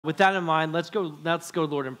With that in mind, let's go to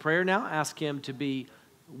Lord in prayer now. Ask him to be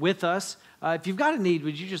with us. If you've got a need,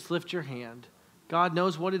 would you just lift your hand? God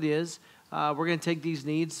knows what it is. We're going to take these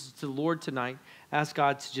needs to the Lord tonight. Ask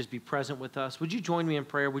God to just be present with us. Would you join me in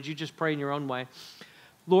prayer? Would you just pray in your own way?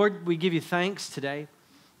 Lord, we give you thanks today.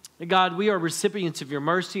 God, we are recipients of your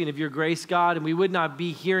mercy and of your grace, God, and we would not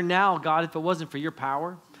be here now, God, if it wasn't for your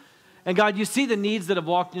power. And God, you see the needs that have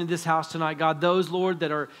walked into this house tonight, God. Those, Lord,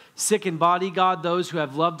 that are sick in body, God. Those who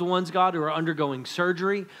have loved ones, God, who are undergoing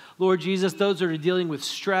surgery. Lord Jesus, those that are dealing with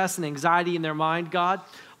stress and anxiety in their mind, God.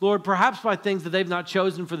 Lord, perhaps by things that they've not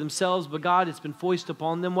chosen for themselves, but God, it's been foisted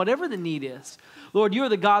upon them, whatever the need is. Lord, you are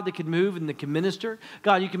the God that can move and that can minister.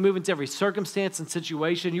 God, you can move into every circumstance and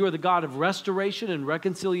situation. You are the God of restoration and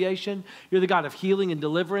reconciliation. You're the God of healing and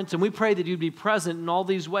deliverance. And we pray that you'd be present in all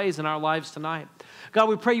these ways in our lives tonight. God,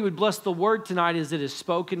 we pray you would bless the word tonight as it is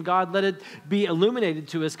spoken. God, let it be illuminated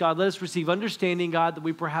to us. God, let us receive understanding, God, that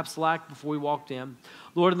we perhaps lacked before we walked in.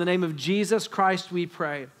 Lord, in the name of Jesus Christ, we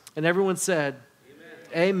pray. And everyone said,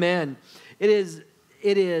 Amen. It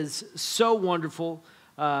is so wonderful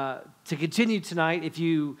to continue tonight. If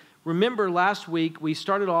you remember last week, we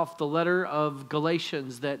started off the letter of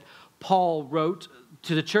Galatians that Paul wrote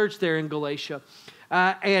to the church there in Galatia.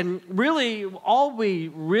 And really, all we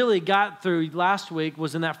really got through last week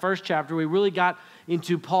was in that first chapter. We really got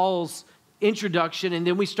into Paul's introduction, and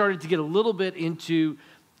then we started to get a little bit into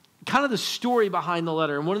kind of the story behind the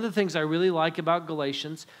letter. And one of the things I really like about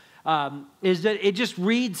Galatians is that it just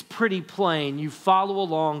reads pretty plain. You follow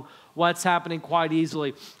along what's happening quite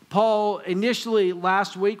easily. Paul, initially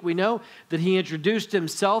last week, we know that he introduced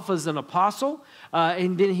himself as an apostle,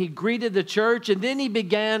 and then he greeted the church, and then he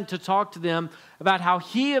began to talk to them about how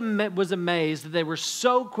he was amazed that they were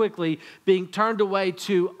so quickly being turned away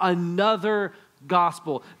to another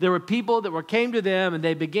gospel. There were people that came to them, and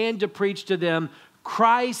they began to preach to them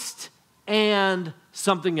Christ and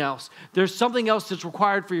something else. There's something else that's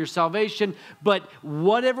required for your salvation, but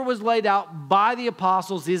whatever was laid out by the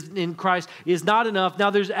apostles in Christ is not enough. Now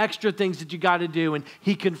there's extra things that you got to do. And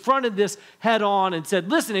he confronted this head on and said,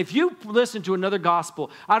 listen, if you listen to another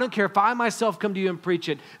gospel, I don't care if I myself come to you and preach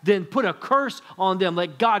it, then put a curse on them.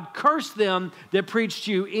 Let God curse them that preach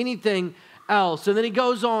to you anything else. And then he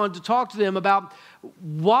goes on to talk to them about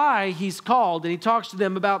why he's called. And he talks to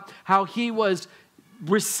them about how he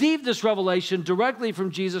received this revelation directly from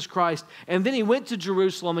Jesus Christ. And then he went to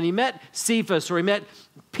Jerusalem and he met Cephas, or he met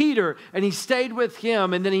Peter, and he stayed with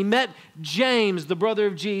him. And then he met James, the brother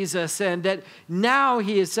of Jesus. And that now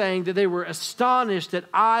he is saying that they were astonished that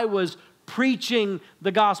I was preaching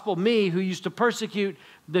the gospel, me who used to persecute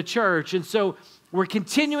the church. And so we're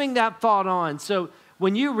continuing that thought on. So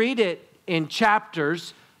when you read it in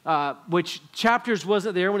chapters, which chapters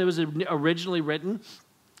wasn't there when it was originally written,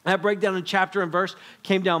 that breakdown in chapter and verse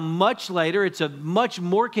came down much later. It's a much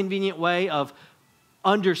more convenient way of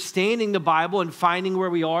understanding the Bible and finding where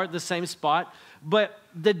we are at the same spot. But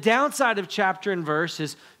the downside of chapter and verse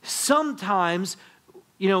is sometimes,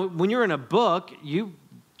 when you're in a book,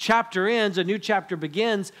 chapter ends, a new chapter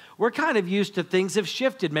begins. We're kind of used to things have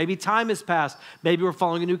shifted. Maybe time has passed. Maybe we're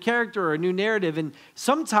following a new character or a new narrative. And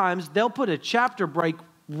sometimes they'll put a chapter break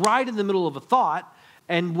right in the middle of a thought,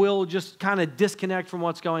 and we'll just kind of disconnect from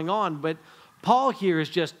what's going on. But Paul here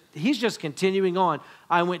he's just continuing on.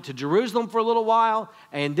 I went to Jerusalem for a little while,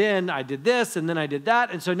 and then I did this, and then I did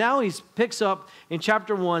that. And so now he picks up in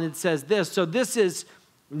chapter 1, it says this. So this is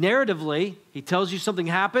narratively, he tells you something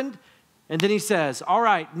happened, and then he says, all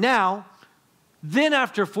right, now, then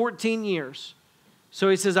after 14 years. So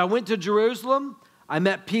he says, I went to Jerusalem, I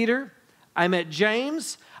met Peter, I met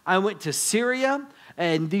James, I went to Syria,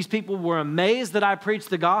 and these people were amazed that I preached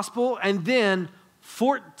the gospel. And then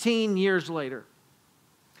 14 years later,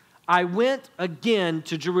 I went again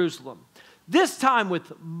to Jerusalem, this time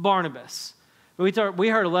with Barnabas. We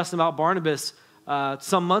heard a lesson about Barnabas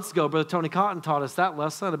some months ago. Brother Tony Cotton taught us that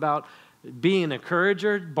lesson about being an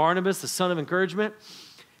encourager, Barnabas, the son of encouragement.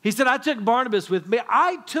 He said, I took Barnabas with me.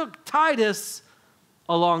 I took Titus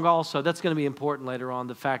along also. That's going to be important later on,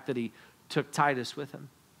 the fact that he took Titus with him.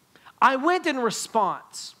 I went in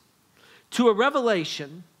response to a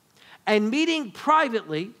revelation, and meeting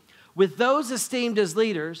privately with those esteemed as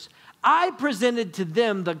leaders, I presented to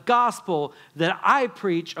them the gospel that I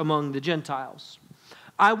preach among the Gentiles.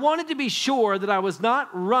 I wanted to be sure that I was not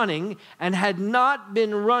running and had not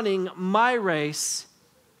been running my race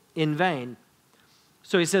in vain.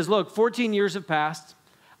 So he says, look, 14 years have passed.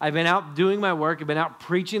 I've been out doing my work. I've been out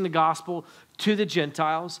preaching the gospel to the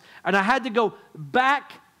Gentiles, and I had to go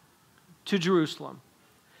back to Jerusalem.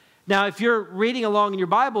 Now, if you're reading along in your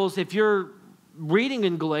Bibles, if you're reading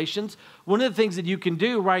in Galatians, one of the things that you can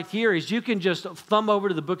do right here is you can just thumb over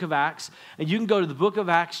to the book of Acts, and you can go to the book of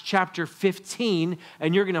Acts chapter 15,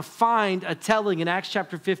 and you're going to find a telling in Acts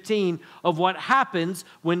chapter 15 of what happens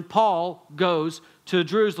when Paul goes to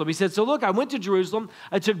Jerusalem. He said, so look, I went to Jerusalem,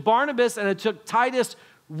 I took Barnabas and I took Titus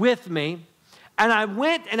with me, and I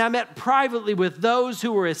went and I met privately with those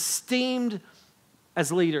who were esteemed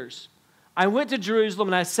as leaders. I went to Jerusalem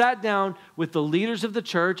and I sat down with the leaders of the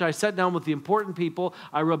church. I sat down with the important people.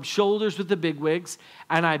 I rubbed shoulders with the bigwigs,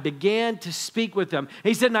 and I began to speak with them.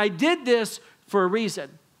 He said, and I did this for a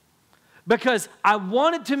reason, because I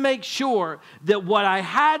wanted to make sure that what I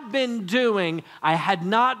had been doing, I had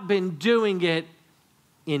not been doing it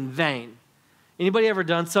in vain. Anybody ever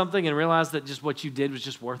done something and realized that just what you did was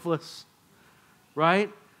just worthless? Right?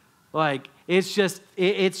 Like, I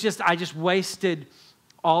just wasted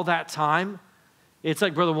all that time. It's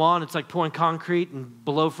like, Brother Juan, it's like pouring concrete in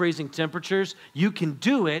below freezing temperatures. You can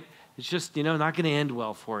do it. It's just, not going to end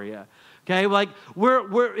well for you. Okay, like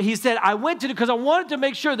he said, I went to because I wanted to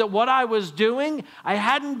make sure that what I was doing, I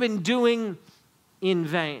hadn't been doing in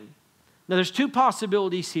vain. Now, there's two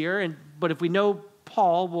possibilities here, but if we know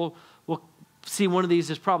Paul, we'll see one of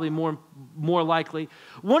these is probably more likely.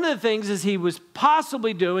 One of the things is he was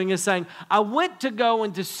possibly doing is saying, I went to go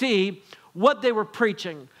and to see what they were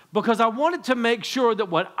preaching, because I wanted to make sure that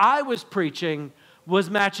what I was preaching was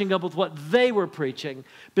matching up with what they were preaching.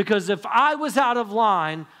 Because if I was out of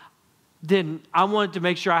line, then I wanted to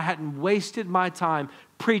make sure I hadn't wasted my time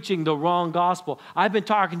preaching the wrong gospel. I've been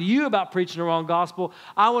talking to you about preaching the wrong gospel.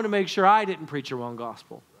 I want to make sure I didn't preach the wrong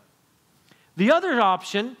gospel. The other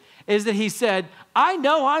option is that he said, I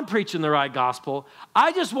know I'm preaching the right gospel.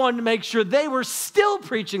 I just wanted to make sure they were still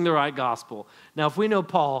preaching the right gospel. Now, if we know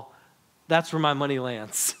Paul, that's where my money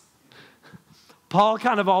lands. Paul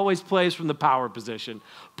kind of always plays from the power position.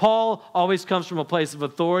 Paul always comes from a place of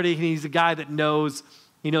authority, and he's a guy that knows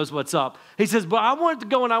what's up. He says, but I wanted to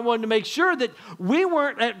go and I wanted to make sure that we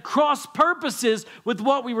weren't at cross purposes with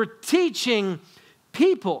what we were teaching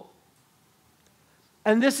people.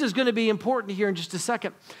 And this is going to be important here in just a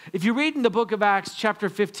second. If you read in the book of Acts chapter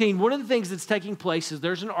 15, one of the things that's taking place is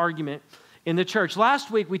there's an argument in the church. Last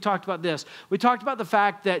week we talked about this. We talked about the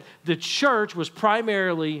fact that the church was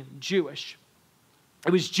primarily Jewish.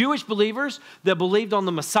 It was Jewish believers that believed on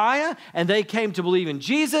the Messiah, and they came to believe in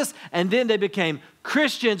Jesus, and then they became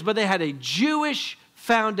Christians, but they had a Jewish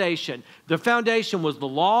foundation. The foundation was the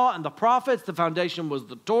law and the prophets. The foundation was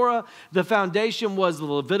the Torah. The foundation was the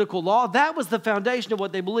Levitical law. That was the foundation of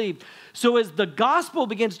what they believed. So as the gospel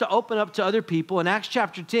begins to open up to other people, in Acts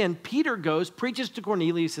chapter 10, Peter goes, preaches to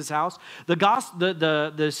Cornelius' house.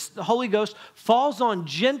 The Holy Ghost falls on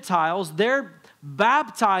Gentiles. They're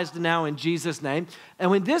baptized now in Jesus' name. And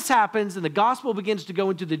when this happens and the gospel begins to go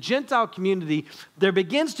into the Gentile community, there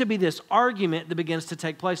begins to be this argument that begins to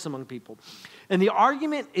take place among people. And the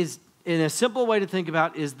argument is, in a simple way to think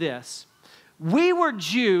about, is this. We were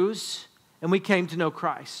Jews and we came to know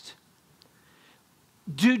Christ.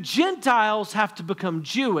 Do Gentiles have to become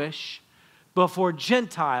Jewish before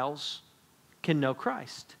Gentiles can know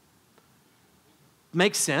Christ?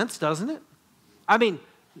 Makes sense, doesn't it? I mean,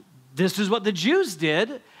 this is what the Jews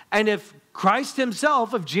did. And if Christ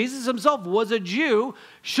himself, if Jesus himself was a Jew,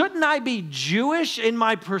 shouldn't I be Jewish in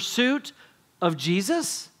my pursuit of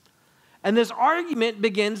Jesus? And this argument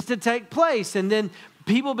begins to take place. And then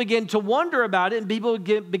people begin to wonder about it, and people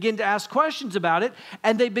begin to ask questions about it.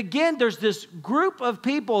 And there's this group of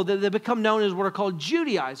people that they become known as what are called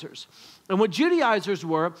Judaizers. And what Judaizers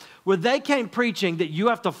were they came preaching that you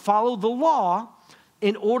have to follow the law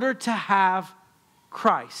in order to have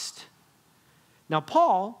Christ. Now,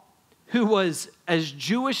 Paul, who was as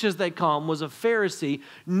Jewish as they come, was a Pharisee,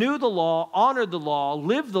 knew the law, honored the law,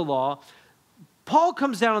 lived the law. Paul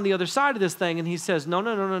comes down on the other side of this thing and he says,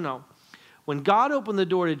 no. When God opened the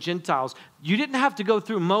door to Gentiles, you didn't have to go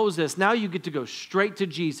through Moses. Now you get to go straight to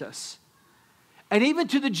Jesus. And even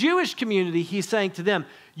to the Jewish community, he's saying to them,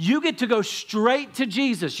 you get to go straight to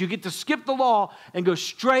Jesus. You get to skip the law and go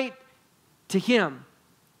straight to him.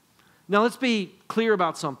 Now let's be clear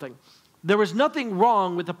about something. There was nothing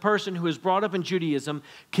wrong with a person who was brought up in Judaism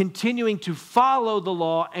continuing to follow the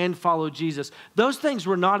law and follow Jesus. Those things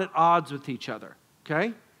were not at odds with each other,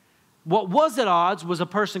 okay? What was at odds was a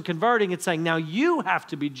person converting and saying, now you have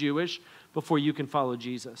to be Jewish before you can follow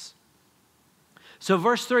Jesus. So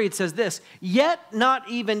verse 3, it says this, yet not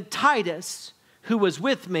even Titus, who was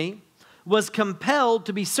with me, was compelled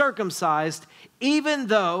to be circumcised, even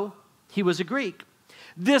though he was a Greek.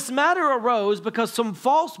 This matter arose because some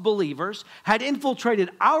false believers had infiltrated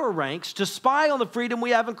our ranks to spy on the freedom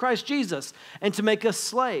we have in Christ Jesus and to make us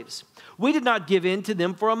slaves. We did not give in to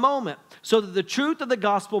them for a moment, so that the truth of the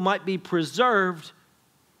gospel might be preserved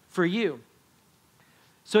for you.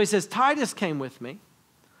 So he says, Titus came with me.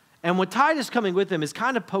 And when Titus coming with him is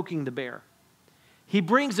kind of poking the bear. He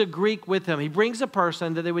brings a Greek with him. He brings a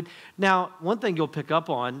person that they would... Now, one thing you'll pick up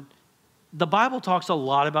on, the Bible talks a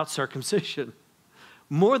lot about circumcision.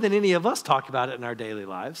 More than any of us talk about it in our daily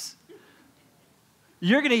lives.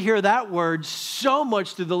 You're going to hear that word so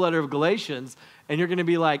much through the letter of Galatians, and you're going to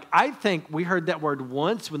be like, I think we heard that word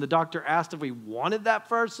once when the doctor asked if we wanted that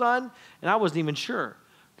for our son, and I wasn't even sure,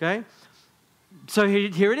 okay? So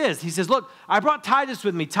here it is. He says, look, I brought Titus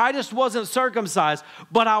with me. Titus wasn't circumcised,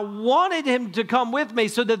 but I wanted him to come with me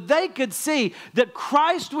so that they could see that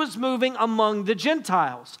Christ was moving among the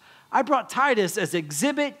Gentiles. I brought Titus as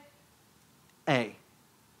exhibit A.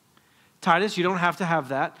 Titus, you don't have to have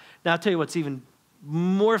that. Now, I'll tell you what's even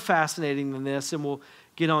more fascinating than this, and we'll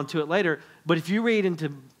get onto it later. But if you read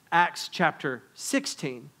into Acts chapter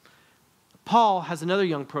 16, Paul has another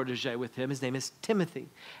young protege with him. His name is Timothy.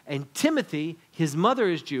 And Timothy, his mother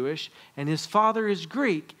is Jewish, and his father is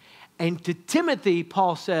Greek. And to Timothy,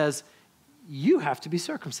 Paul says, you have to be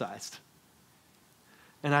circumcised.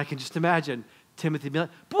 And I can just imagine Timothy being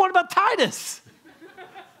like, but what about Titus?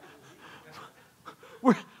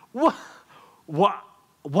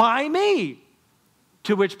 Why me?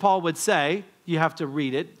 To which Paul would say, you have to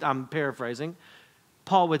read it, I'm paraphrasing.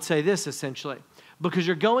 Paul would say this essentially, because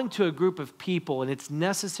you're going to a group of people and it's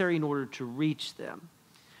necessary in order to reach them.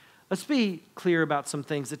 Let's be clear about some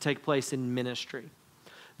things that take place in ministry.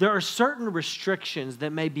 There are certain restrictions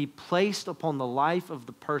that may be placed upon the life of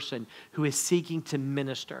the person who is seeking to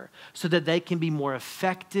minister so that they can be more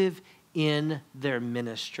effective in their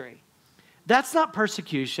ministry. That's not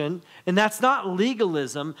persecution, and that's not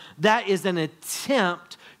legalism. That is an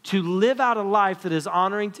attempt to live out a life that is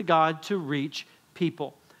honoring to God to reach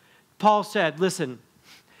people. Paul said, listen,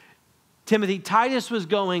 Timothy, Titus was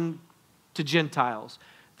going to Gentiles.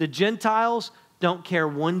 The Gentiles don't care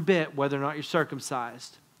one bit whether or not you're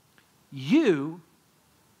circumcised.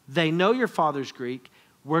 They know your father's Greek.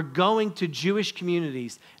 We're going to Jewish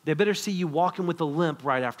communities. They better see you walking with a limp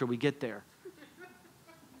right after we get there.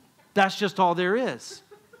 That's just all there is.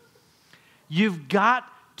 You've got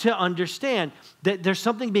to understand that there's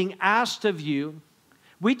something being asked of you.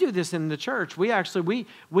 We do this in the church. We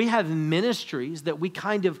have ministries that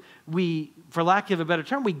we, for lack of a better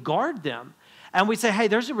term, we guard them. And we say, hey,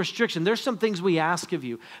 there's a restriction. There's some things we ask of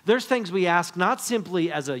you. There's things we ask not simply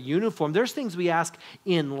as a uniform. There's things we ask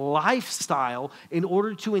in lifestyle in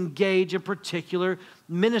order to engage in particular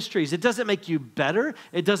ministries. It doesn't make you better.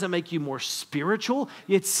 It doesn't make you more spiritual.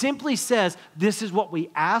 It simply says, this is what we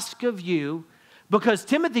ask of you. Because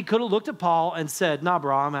Timothy could have looked at Paul and said, nah,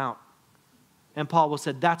 bro, I'm out. And Paul would have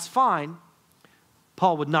said, that's fine.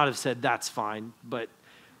 Paul would not have said, that's fine. But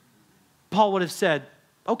Paul would have said,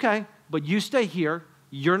 okay, but you stay here.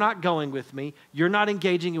 You're not going with me. You're not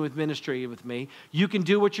engaging with ministry with me. You can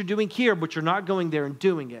do what you're doing here, but you're not going there and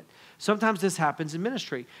doing it. Sometimes this happens in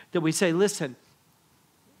ministry, that we say, listen,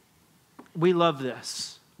 we love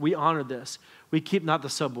this. We honor this. We keep, not the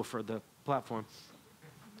subwoofer, the platform.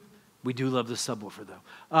 We do love the subwoofer,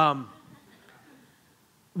 though.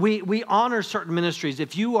 We honor certain ministries.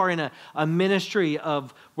 If you are in a ministry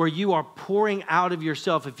of where you are pouring out of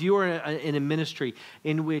yourself, if you are in a ministry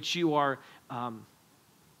in which you are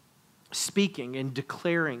speaking and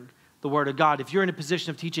declaring the word of God, if you're in a position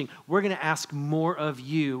of teaching, we're going to ask more of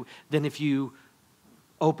you than if you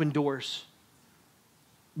open doors.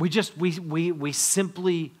 We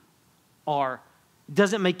simply are. It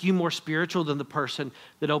doesn't make you more spiritual than the person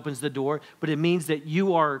that opens the door, but it means that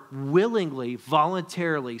you are willingly,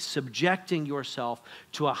 voluntarily subjecting yourself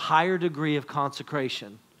to a higher degree of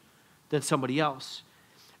consecration than somebody else.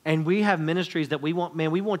 And we have ministries that we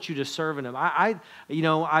want you to serve in them. I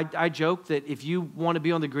joke that if you want to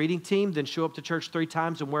be on the greeting team, then show up to church 3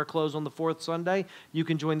 times and wear clothes on the 4th Sunday, you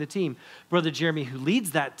can join the team. Brother Jeremy, who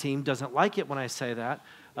leads that team, doesn't like it when I say that.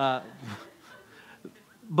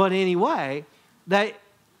 But anyway, I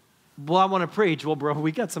want to preach. Well, bro,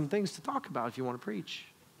 we got some things to talk about if you want to preach.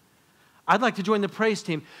 I'd like to join the praise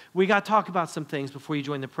team. We got to talk about some things before you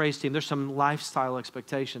join the praise team. There's some lifestyle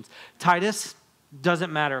expectations. Titus,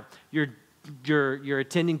 doesn't matter. You're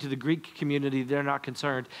attending to the Greek community. They're not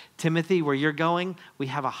concerned. Timothy, where you're going, we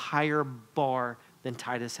have a higher bar than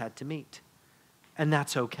Titus had to meet. And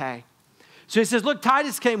that's okay. So he says, look,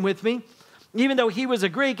 Titus came with me. even though he was a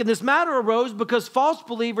Greek. And this matter arose because false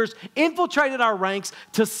believers infiltrated our ranks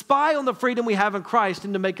to spy on the freedom we have in Christ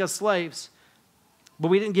and to make us slaves. But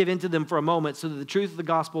we didn't give in to them for a moment so that the truth of the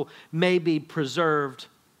gospel may be preserved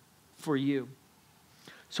for you.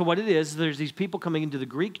 So what it is, there's these people coming into the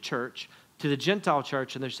Greek church, to the Gentile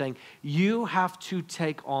church, and they're saying, you have to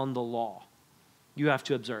take on the law. You have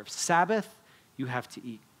to observe Sabbath. You have to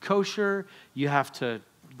eat kosher. You have to,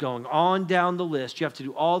 going on down the list, you have to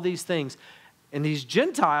do all these things. And these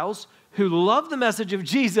Gentiles who love the message of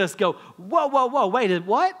Jesus go, whoa, whoa, whoa, wait,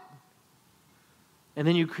 what? And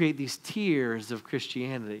then you create these tiers of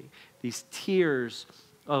Christianity, these tiers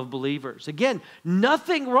of believers. Again,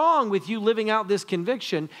 nothing wrong with you living out this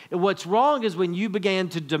conviction. What's wrong is when you began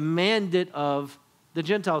to demand it of the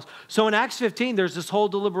Gentiles. So in Acts 15, there's this whole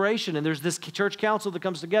deliberation, and there's this church council that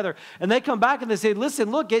comes together, and they come back and they say,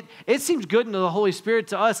 listen, look, it seems good into the Holy Spirit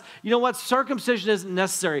to us. You know what? Circumcision isn't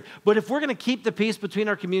necessary. But if we're going to keep the peace between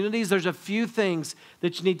our communities, there's a few things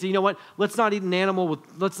that you need to, you know what? Let's not eat an animal's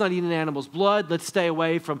blood. Let's stay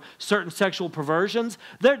away from certain sexual perversions.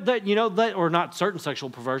 Or not certain sexual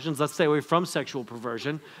perversions. Let's stay away from sexual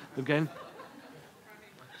perversion. Okay?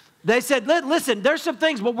 They said, listen, there's some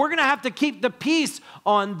things, but we're going to have to keep the peace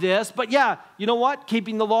on this. But yeah, you know what?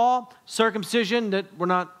 Keeping the law, circumcision, that we're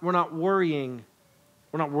not worrying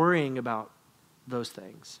about those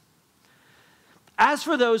things. As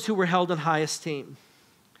for those who were held in high esteem,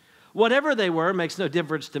 whatever they were makes no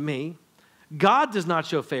difference to me. God does not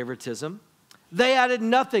show favoritism. They added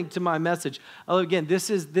nothing to my message. Oh, again,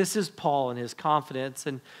 this is Paul and his confidence,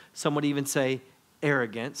 and some would even say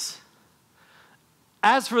arrogance.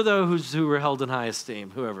 As for those who were held in high esteem,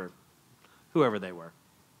 whoever they were,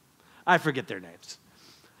 I forget their names.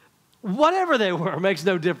 Whatever they were makes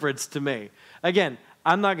no difference to me. Again,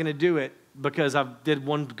 I'm not going to do it because I did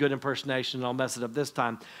one good impersonation and I'll mess it up this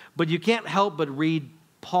time. But you can't help but read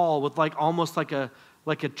Paul with almost like a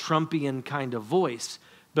Trumpian kind of voice,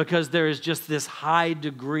 because there is just this high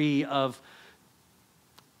degree of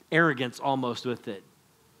arrogance almost with it.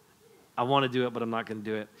 I want to do it, but I'm not going to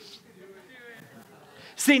do it.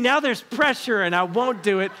 See, now there's pressure and I won't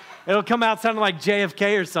do it. It'll come out sounding like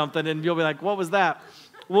JFK or something, and you'll be like, what was that?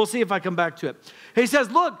 We'll see if I come back to it. He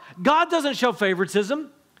says, look, God doesn't show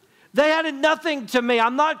favoritism. They added nothing to me.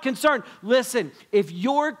 I'm not concerned. Listen, if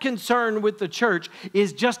your concern with the church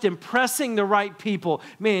is just impressing the right people,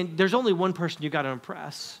 man, there's only one person you got to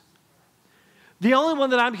impress. The only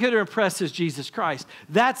one that I'm here to impress is Jesus Christ.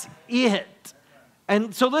 That's it.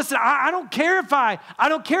 And so listen, I don't care if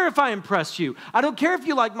I impress you. I don't care if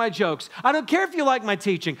you like my jokes. I don't care if you like my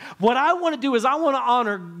teaching. What I want to do is I want to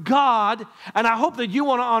honor God, and I hope that you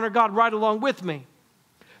want to honor God right along with me.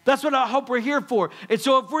 That's what I hope we're here for. And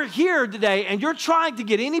so if we're here today and you're trying to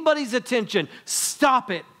get anybody's attention, stop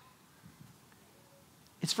it.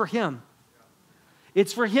 It's for Him.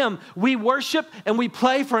 It's for Him. We worship and we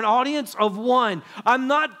play for an audience of one. I'm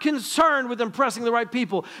not concerned with impressing the right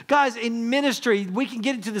people. Guys, in ministry, we can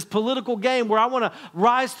get into this political game where I want to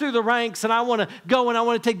rise through the ranks and I want to go and I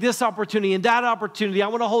want to take this opportunity and that opportunity. I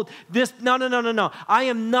want to hold this. No. I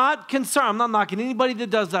am not concerned. I'm not knocking anybody that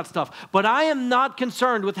does that stuff. But I am not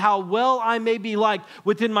concerned with how well I may be liked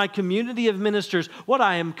within my community of ministers. What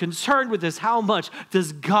I am concerned with is how much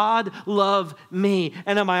does God love me?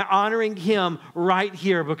 And am I honoring Him right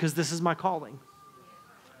here, because this is my calling.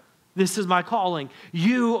 This is my calling.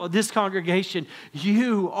 You, this congregation,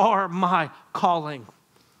 you are my calling.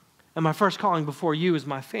 And my first calling before you is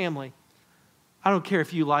my family. I don't care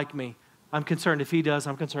if you like me. I'm concerned if he does.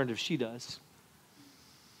 I'm concerned if she does.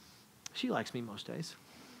 She likes me most days.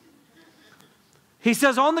 He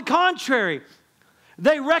says, on the contrary,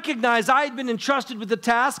 they recognized I had been entrusted with the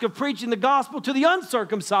task of preaching the gospel to the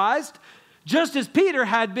uncircumcised, just as Peter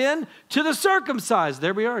had been to the circumcised.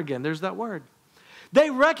 There we are again. There's that word. They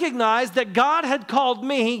recognized that God had called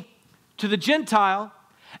me to the Gentile,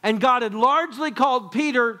 and God had largely called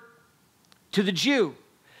Peter to the Jew.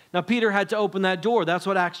 Now, Peter had to open that door. That's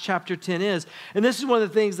what Acts chapter 10 is. And this is one of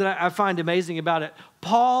the things that I find amazing about it.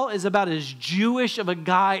 Paul is about as Jewish of a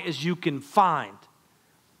guy as you can find.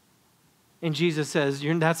 And Jesus says,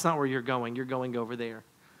 that's not where you're going. You're going over there.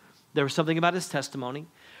 There was something about his testimony.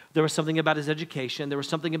 There was something about his education. There was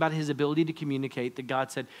something about his ability to communicate that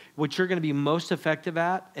God said, what you're going to be most effective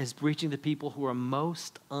at is reaching the people who are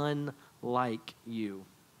most unlike you.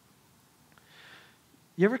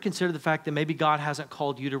 You ever consider the fact that maybe God hasn't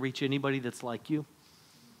called you to reach anybody that's like you?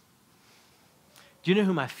 Do you know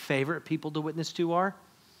who my favorite people to witness to are?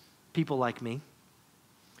 People like me.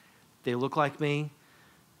 They look like me.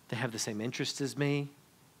 They have the same interests as me.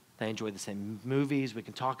 They enjoy the same movies. We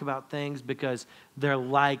can talk about things because they're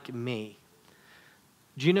like me.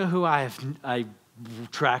 Do you know who I have a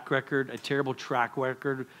terrible track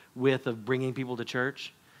record with of bringing people to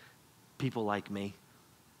church? People like me.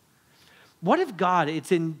 What if God,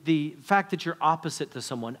 it's in the fact that you're opposite to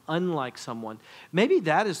someone, unlike someone. Maybe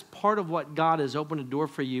that is part of what God has opened a door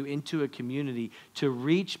for you into a community to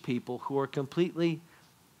reach people who are completely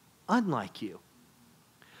unlike you.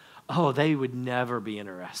 Oh, they would never be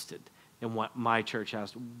interested in what my church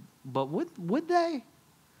has. But would they?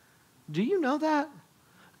 Do you know that?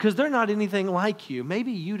 Because they're not anything like you.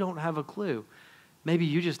 Maybe you don't have a clue. Maybe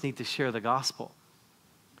you just need to share the gospel.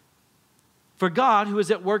 For God, who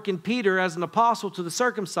is at work in Peter as an apostle to the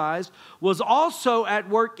circumcised, was also at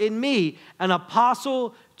work in me, an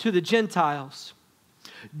apostle to the Gentiles.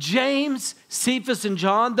 James, Cephas, and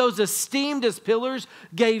John, those esteemed as pillars,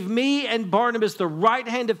 gave me and Barnabas the right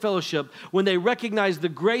hand of fellowship when they recognized the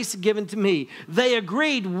grace given to me. They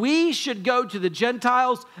agreed we should go to the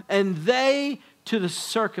Gentiles and they to the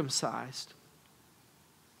circumcised.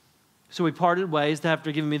 So we parted ways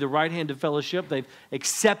after giving me the right hand of fellowship. They've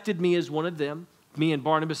accepted me as one of them, me and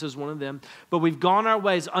Barnabas as one of them. But we've gone our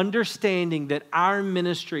ways understanding that our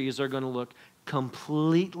ministries are going to look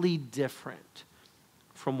completely different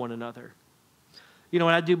from one another. You know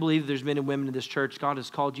what? I do believe there's men and women in this church. God has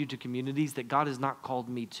called you to communities that God has not called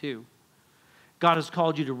me to. God has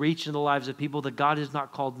called you to reach in the lives of people that God has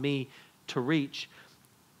not called me to reach.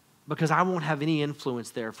 Because I won't have any influence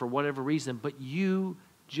there for whatever reason, but you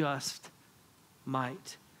just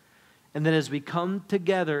might. And then as we come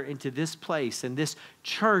together into this place, and this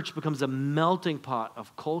church becomes a melting pot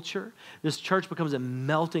of culture, this church becomes a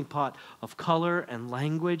melting pot of color and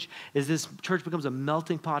language, as this church becomes a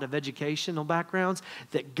melting pot of educational backgrounds,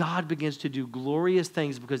 that God begins to do glorious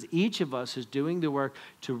things because each of us is doing the work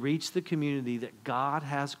to reach the community that God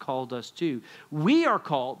has called us to. We are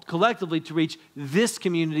called collectively to reach this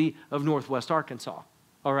community of Northwest Arkansas,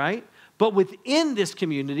 all right? But within this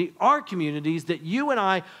community are communities that you and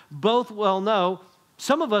I both well know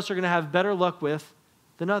some of us are going to have better luck with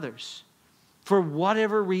than others for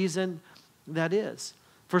whatever reason that is.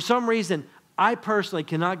 For some reason, I personally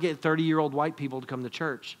cannot get 30-year-old white people to come to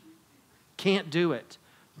church. Can't do it.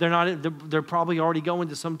 They're probably already going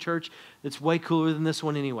to some church that's way cooler than this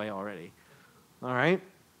one anyway already. All right?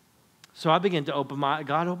 So I begin to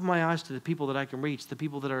God opened my eyes to the people that I can reach, the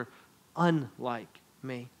people that are unlike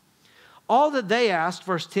me. All that they asked,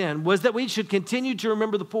 verse 10, was that we should continue to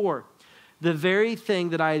remember the poor, the very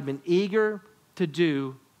thing that I had been eager to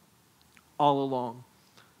do all along.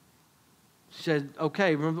 She said,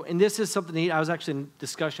 okay, remember, and this is something neat. I was actually in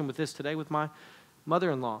discussion with this today with my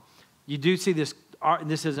mother-in-law. You do see this, and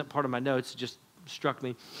this isn't part of my notes, it just struck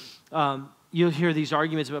me. You'll hear these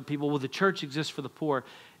arguments about people, well, the church exists for the poor.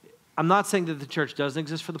 I'm not saying that the church doesn't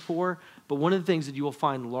exist for the poor, but one of the things that you will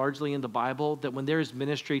find largely in the Bible, that when there is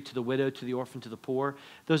ministry to the widow, to the orphan, to the poor,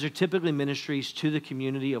 those are typically ministries to the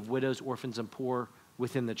community of widows, orphans, and poor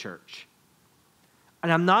within the church.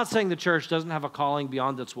 And I'm not saying the church doesn't have a calling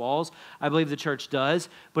beyond its walls. I believe the church does.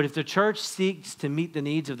 But if the church seeks to meet the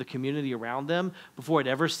needs of the community around them before it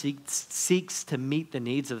ever seeks to meet the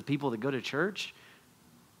needs of the people that go to church,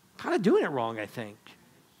 kind of doing it wrong, I think.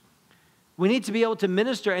 We need to be able to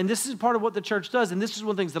minister, and this is part of what the church does, and this is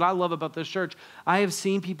one of the things that I love about this church. I have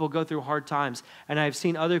seen people go through hard times, and I have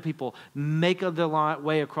seen other people make their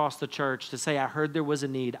way across the church to say, I heard there was a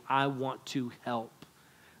need, I want to help.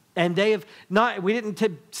 And they have not, we didn't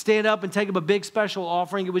stand up and take up a big special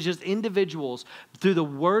offering. It was just individuals through the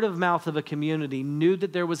word of mouth of a community knew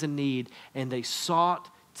that there was a need, and they sought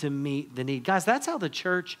to meet the need. Guys, that's how the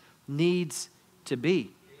church needs to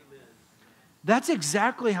be. That's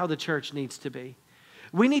exactly how the church needs to be.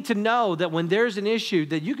 We need to know that when there's an issue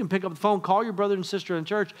that you can pick up the phone, call your brother and sister in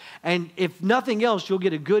church, and if nothing else, you'll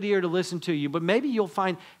get a good ear to listen to you. But maybe you'll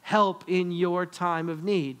find help in your time of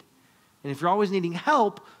need. And if you're always needing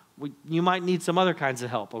help, you might need some other kinds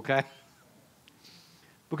of help, okay?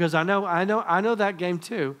 Because I know that game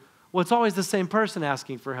too. Well, it's always the same person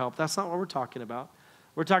asking for help. That's not what we're talking about.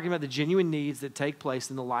 We're talking about the genuine needs that take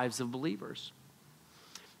place in the lives of believers.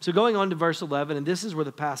 So going on to verse 11, and this is where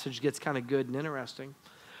the passage gets kind of good and interesting.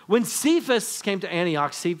 When Cephas came to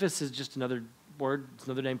Antioch, Cephas is just another word, it's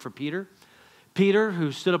another name for Peter. Peter,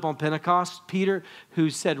 who stood up on Pentecost. Peter, who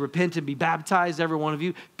said, repent and be baptized, every one of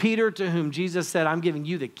you. Peter, to whom Jesus said, I'm giving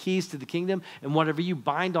you the keys to the kingdom, and whatever you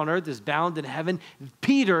bind on earth is bound in heaven.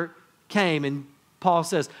 Peter came, and Paul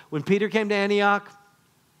says, when Peter came to Antioch,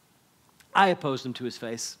 I opposed him to his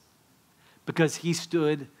face because he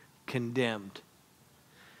stood condemned.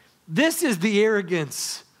 This is the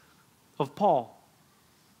arrogance of Paul.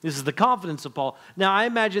 This is the confidence of Paul. Now, I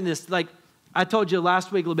imagine this, like I told you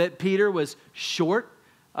last week a little bit, Peter was short.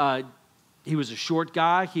 He was a short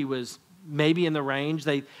guy. He was maybe in the range,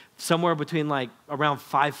 somewhere between like around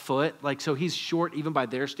 5 foot. Like, so he's short even by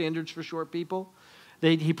their standards for short people.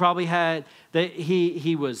 He probably had,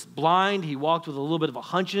 he was blind. He walked with a little bit of a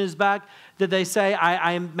hunch in his back. Did they say,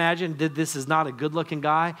 I imagine that this is not a good looking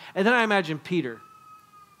guy? And then I imagine Peter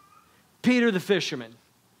the fisherman.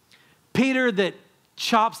 Peter that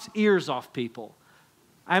chops ears off people.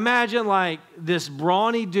 I imagine like this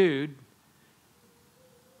brawny dude,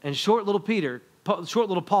 and short little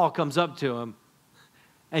Paul comes up to him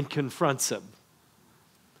and confronts him.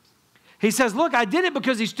 He says, look, I did it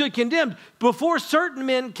because he stood condemned before certain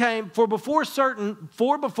men came, before certain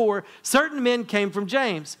men came from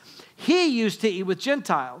James. He used to eat with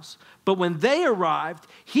Gentiles, but when they arrived,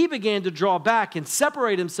 he began to draw back and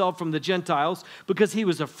separate himself from the Gentiles because he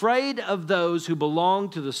was afraid of those who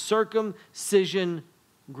belonged to the circumcision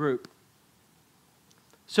group.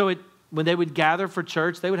 So when they would gather for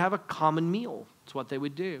church, they would have a common meal. That's what they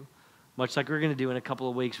would do, much like we're going to do in a couple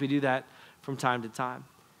of weeks. We do that from time to time.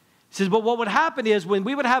 He says, but what would happen is when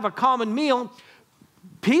we would have a common meal,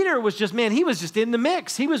 Peter was just, he was just in the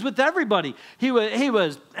mix. He was with everybody. He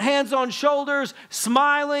was hands on shoulders,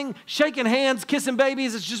 smiling, shaking hands, kissing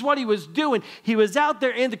babies. It's just what he was doing. He was out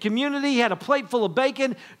there in the community. He had a plate full of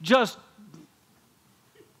bacon, just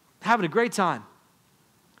having a great time.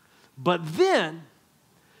 But then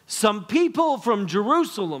some people from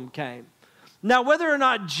Jerusalem came. Now, whether or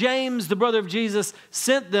not James, the brother of Jesus,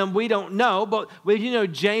 sent them, we don't know. But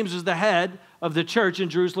James was the head of the church in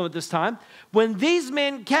Jerusalem at this time. When these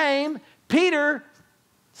men came, Peter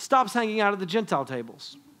stops hanging out at the Gentile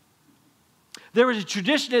tables. There was a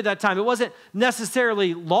tradition at that time. It wasn't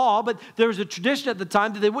necessarily law, but there was a tradition at the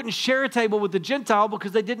time that they wouldn't share a table with the Gentile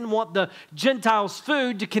because they didn't want the Gentiles'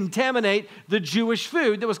 food to contaminate the Jewish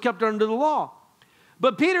food that was kept under the law.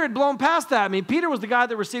 But Peter had blown past that. Peter was the guy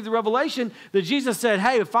that received the revelation that Jesus said,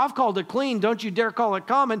 hey, if I've called it clean, don't you dare call it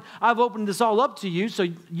common. I've opened this all up to you so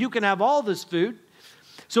you can have all this food.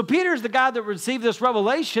 So Peter's the guy that received this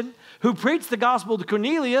revelation, who preached the gospel to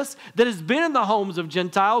Cornelius, that has been in the homes of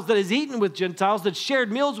Gentiles, that has eaten with Gentiles, that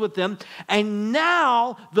shared meals with them. And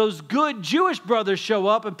now those good Jewish brothers show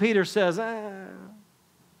up and Peter says, And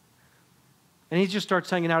he just starts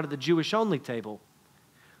hanging out at the Jewish-only table,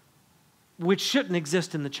 which shouldn't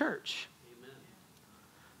exist in the church. Amen.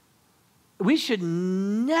 We should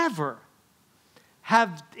never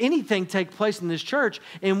have anything take place in this church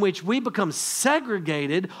in which we become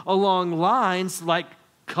segregated along lines like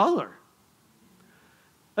color.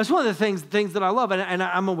 That's one of the things that I love, and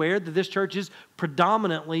I'm aware that this church is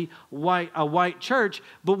predominantly a white church,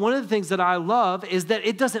 but one of the things that I love is that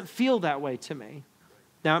it doesn't feel that way to me.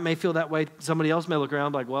 Now, it may feel that way. Somebody else may look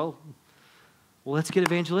around like, well, let's get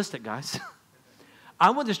evangelistic, guys.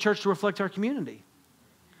 I want this church to reflect our community.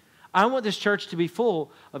 I want this church to be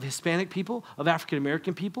full of Hispanic people, of African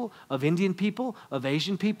American people, of Indian people, of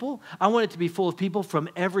Asian people. I want it to be full of people from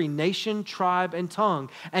every nation, tribe, and tongue.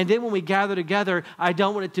 And then when we gather together, I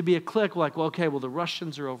don't want it to be a clique like, the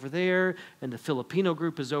Russians are over there, and the Filipino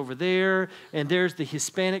group is over there, and there's the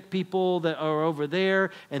Hispanic people that are over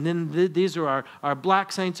there, and then these are our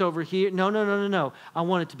black saints over here. No. I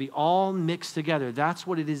want it to be all mixed together. That's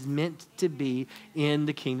what it is meant to be in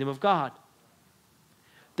the kingdom of God.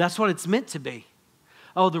 That's what it's meant to be.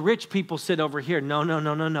 Oh, the rich people sit over here.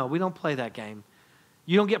 No. We don't play that game.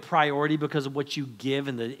 You don't get priority because of what you give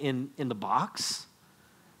in the box.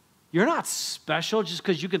 You're not special just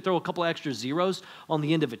because you can throw a couple of extra zeros on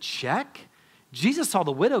the end of a check. Jesus saw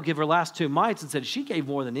the widow give her last 2 mites and said she gave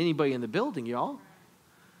more than anybody in the building, y'all.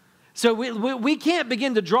 So we can't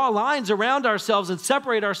begin to draw lines around ourselves and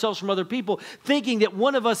separate ourselves from other people thinking that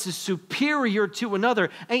one of us is superior to another.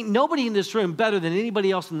 Ain't nobody in this room better than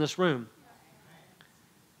anybody else in this room.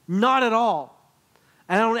 Not at all.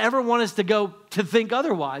 And I don't ever want us to think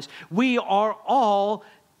otherwise. We are all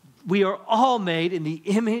made in the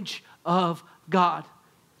image of God.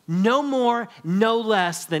 No more, no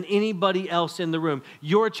less than anybody else in the room.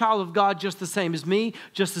 You're a child of God just the same as me,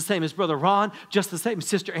 just the same as Brother Ron, just the same as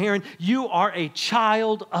Sister Erin. You are a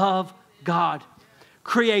child of God,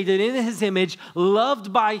 created in His image,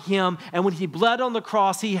 loved by Him, and when He bled on the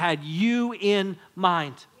cross, He had you in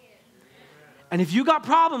mind. And if you got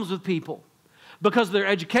problems with people because of their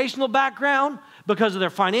educational background, because of their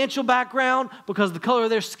financial background, because of the color of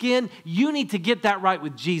their skin, you need to get that right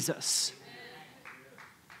with Jesus.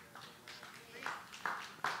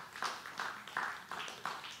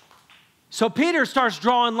 So Peter starts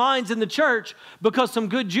drawing lines in the church because some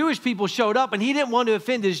good Jewish people showed up and he didn't want to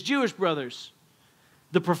offend his Jewish brothers.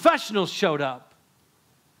 The professionals showed up.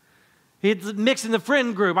 He's mixing the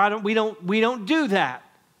friend group. We don't do that.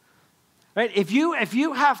 Right? If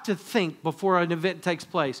you have to think before an event takes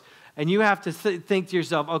place, and you have to think to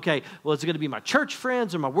yourself, okay, well, is it going to be my church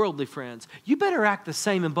friends or my worldly friends? You better act the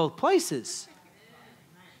same in both places.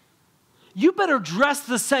 You better dress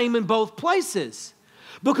the same in both places.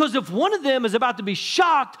 Because if one of them is about to be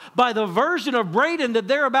shocked by the version of Braden that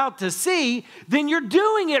they're about to see, then you're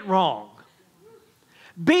doing it wrong.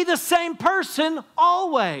 Be the same person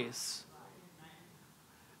always.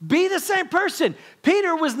 Be the same person.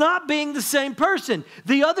 Peter was not being the same person.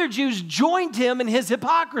 The other Jews joined him in his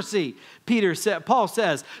hypocrisy, Paul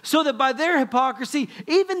says, so that by their hypocrisy,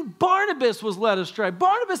 even Barnabas was led astray.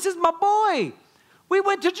 Barnabas is my boy. We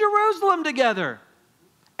went to Jerusalem together.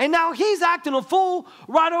 And now he's acting a fool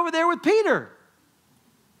right over there with Peter.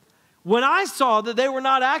 When I saw that they were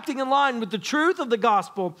not acting in line with the truth of the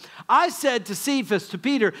gospel, I said to Cephas, to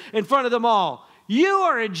Peter, in front of them all, you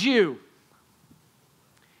are a Jew,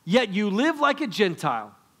 yet you live like a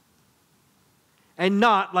Gentile and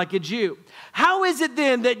not like a Jew. How is it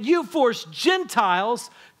then that you force Gentiles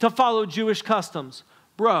to follow Jewish customs?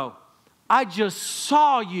 Bro, I just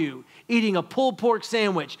saw you eating a pulled pork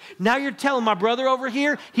sandwich. Now you're telling my brother over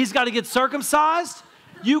here he's got to get circumcised?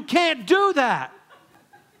 You can't do that.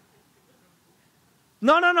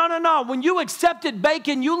 No. When you accepted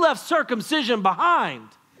bacon, you left circumcision behind.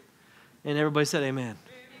 And everybody said amen.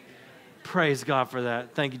 Praise God for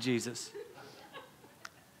that. Thank you, Jesus.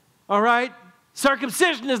 All right.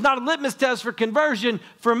 Circumcision is not a litmus test for conversion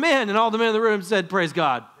for men. And all the men in the room said, praise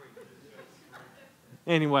God.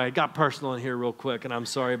 Anyway, it got personal in here real quick, and I'm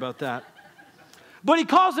sorry about that. But he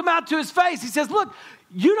calls him out to his face. He says, look,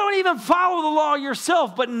 you don't even follow the law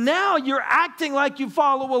yourself, but now you're acting like you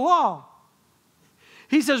follow a law.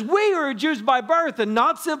 He says, we who are Jews by birth and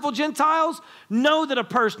not sinful Gentiles know that a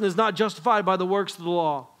person is not justified by the works of the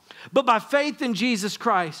law, but by faith in Jesus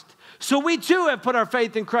Christ. So we too have put our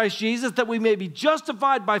faith in Christ Jesus, that we may be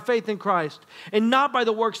justified by faith in Christ and not by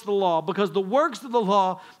the works of the law, because the works of the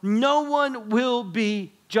law, no one will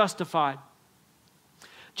be justified.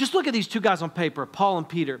 Just look at these two guys on paper, Paul and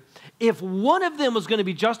Peter. If one of them was going to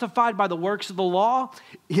be justified by the works of the law,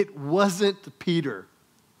 it wasn't Peter.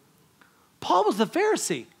 Paul was the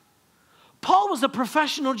Pharisee. Paul was a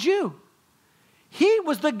professional Jew. He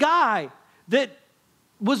was the guy that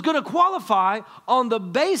was going to qualify on the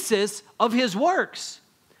basis of his works.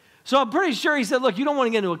 So I'm pretty sure he said, look, you don't want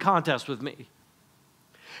to get into a contest with me.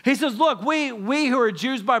 He says, look, we who are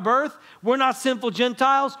Jews by birth, we're not sinful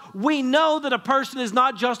Gentiles. We know that a person is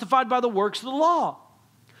not justified by the works of the law,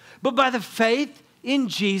 but by the faith in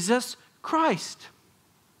Jesus Christ.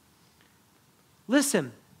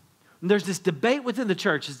 Listen, there's this debate within the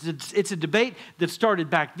church. It's a debate that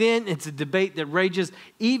started back then. It's a debate that rages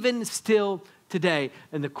even still today.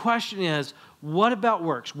 And the question is, what about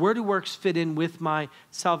works? Where do works fit in with my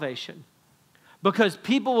salvation? Because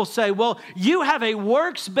people will say, well, you have a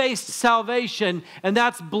works-based salvation, and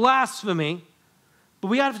that's blasphemy. But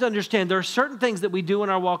we have to understand there are certain things that we do in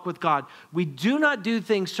our walk with God. We do not do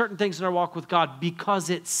certain things in our walk with God because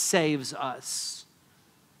it saves us.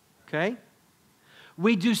 Okay?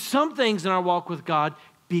 We do some things in our walk with God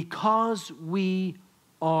because we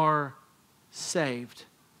are saved.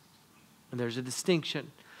 And there's a distinction.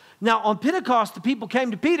 Now, on Pentecost, the people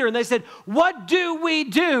came to Peter and they said, what do we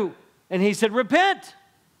do? And he said, repent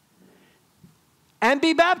and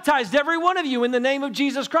be baptized, every one of you, in the name of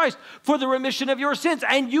Jesus Christ for the remission of your sins,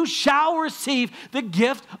 and you shall receive the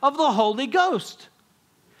gift of the Holy Ghost.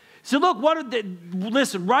 So look,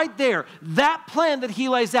 listen, right there, that plan that he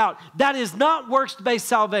lays out, that is not works-based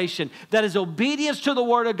salvation. That is obedience to the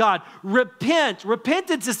Word of God.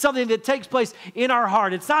 Repentance is something that takes place in our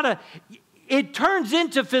heart. It turns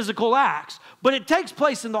into physical acts, but it takes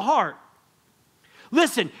place in the heart.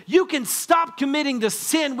 Listen, you can stop committing the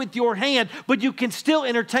sin with your hand, but you can still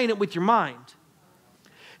entertain it with your mind.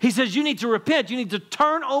 He says you need to repent. You need to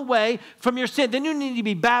turn away from your sin. Then you need to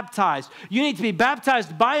be baptized. You need to be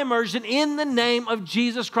baptized by immersion in the name of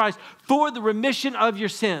Jesus Christ for the remission of your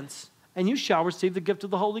sins. And you shall receive the gift of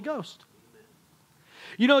the Holy Ghost.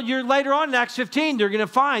 You know, you're later on in Acts 15, they're going to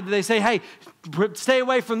find, they say, hey, stay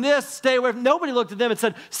away from this, stay away from... Nobody looked at them and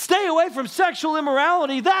said, stay away from sexual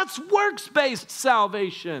immorality. That's works-based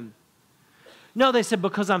salvation. No, they said,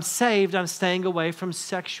 because I'm saved, I'm staying away from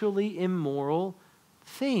sexually immoral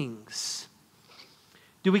things.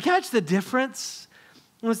 Do we catch the difference?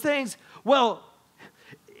 Those things, well,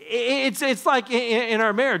 it's like in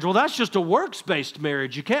our marriage. Well, that's just a works-based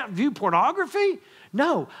marriage. You can't view pornography.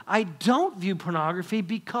 No, I don't view pornography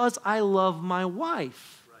because I love my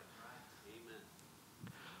wife. Right.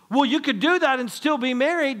 Amen. Well, you could do that and still be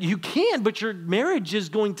married. You can, but your marriage is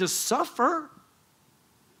going to suffer.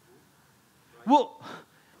 Well,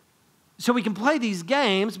 so we can play these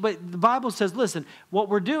games, but the Bible says, listen, what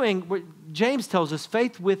we're doing, James tells us,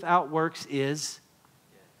 faith without works is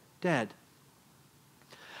dead.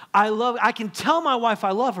 I can tell my wife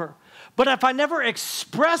I love her, but if I never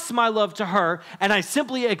express my love to her and I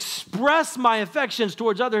simply express my affections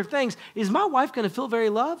towards other things, is my wife going to feel very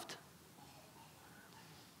loved?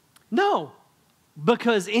 No,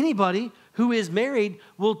 because anybody who is married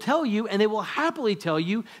will tell you, and they will happily tell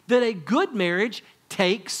you, that a good marriage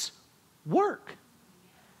takes work.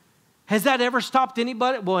 Has that ever stopped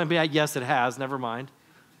anybody? Well, yes, it has. Never mind.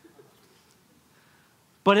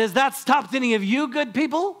 But has that stopped any of you good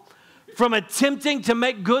people from attempting to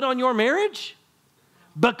make good on your marriage?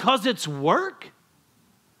 Because it's work?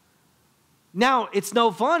 Now, it's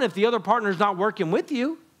no fun if the other partner's not working with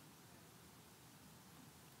you.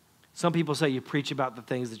 Some people say you preach about the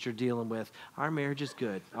things that you're dealing with. Our marriage is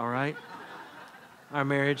good, all right? Our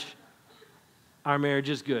marriage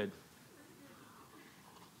is good.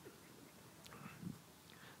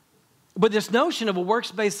 But this notion of a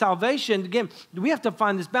works-based salvation, again, we have to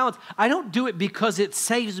find this balance. I don't do it because it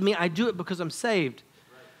saves me. I do it because I'm saved.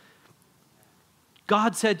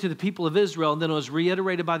 God said to the people of Israel, and then it was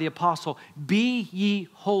reiterated by the apostle, be ye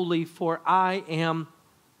holy, for I am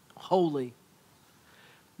holy.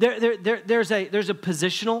 There's a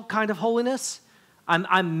positional kind of holiness.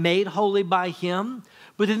 I'm made holy by him.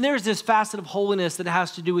 But then there's this facet of holiness that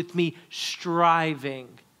has to do with me striving,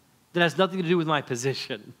 that has nothing to do with my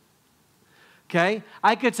position. Okay?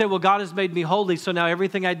 I could say, well, God has made me holy, so now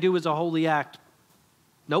everything I do is a holy act.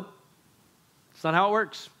 Nope. That's not how it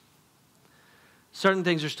works. Certain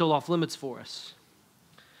things are still off limits for us.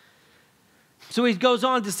 So he goes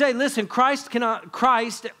on to say, listen,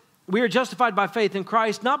 we are justified by faith in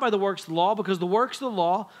Christ, not by the works of the law, because the works of the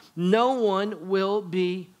law, no one will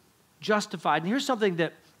be justified. And here's something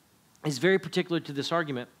that is very particular to this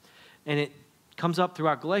argument, and it comes up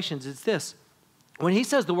throughout Galatians. It's this. When he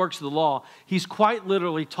says the works of the law, he's quite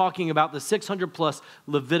literally talking about the 600 plus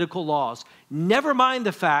Levitical laws. Never mind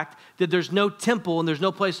the fact that there's no temple and there's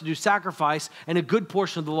no place to do sacrifice, and a good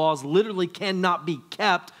portion of the laws literally cannot be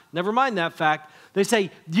kept. Never mind that fact. They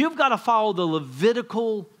say, you've got to follow the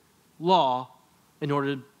Levitical law in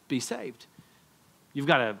order to be saved. You've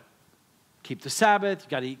got to keep the Sabbath, you've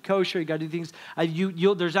got to eat kosher, you've got to do things.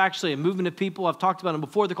 There's actually a movement of people, I've talked about them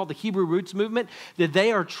before, they're called the Hebrew Roots movement, that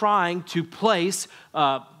they are trying to place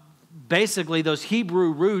basically those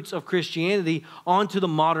Hebrew roots of Christianity onto the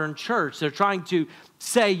modern church. They're trying to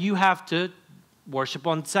say you have to worship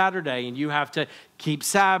on Saturday, and you have to keep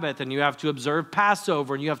Sabbath, and you have to observe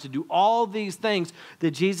Passover, and you have to do all these things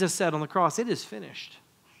that Jesus said on the cross. It is finished.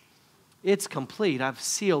 It's complete. I've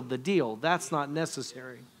sealed the deal. That's not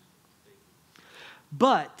necessary.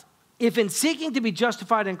 But if in seeking to be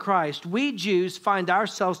justified in Christ, we Jews find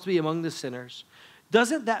ourselves to be among the sinners,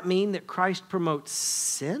 doesn't that mean that Christ promotes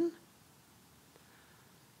sin?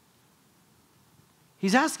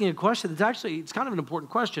 He's asking a question it's kind of an important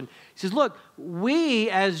question. He says, look, we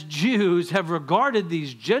as Jews have regarded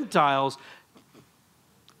these Gentiles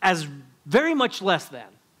as very much less than.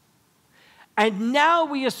 And now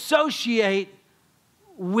we associate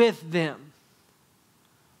with them.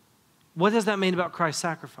 What does that mean about Christ's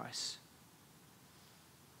sacrifice?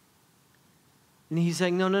 And he's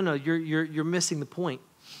saying, no, you're missing the point.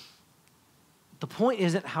 The point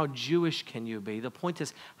isn't how Jewish can you be. The point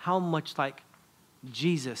is how much like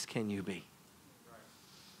Jesus can you be.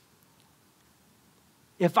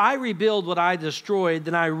 If I rebuild what I destroyed,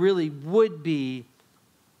 then I really would be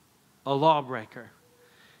a lawbreaker.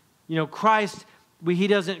 You know,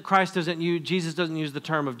 Jesus doesn't use the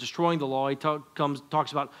term of destroying the law. He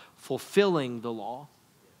talks about fulfilling the law.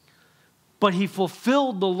 But he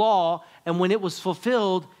fulfilled the law, and when it was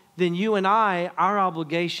fulfilled, then you and I, our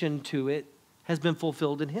obligation to it has been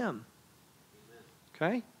fulfilled in him.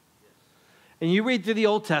 Okay? And you read through the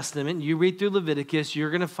Old Testament, you read through Leviticus,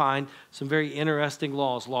 you're going to find some very interesting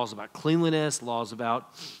laws. Laws about cleanliness, laws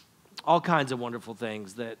about all kinds of wonderful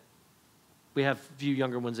things that we have a few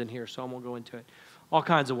younger ones in here, so I won't go into it. All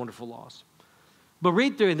kinds of wonderful laws. But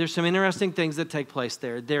read through it, there's some interesting things that take place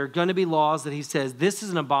there. There are going to be laws that he says, this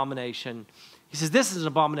is an abomination. He says, this is an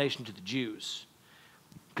abomination to the Jews.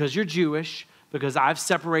 Because you're Jewish, because I've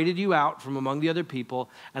separated you out from among the other people,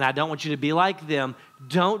 and I don't want you to be like them.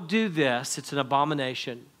 Don't do this. It's an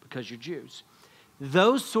abomination because you're Jews.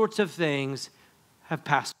 Those sorts of things have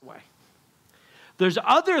passed away. There's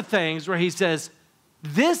other things where he says,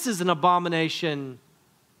 this is an abomination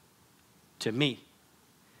to me.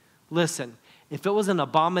 Listen, if it was an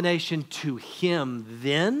abomination to him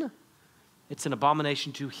then, it's an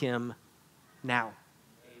abomination to him now.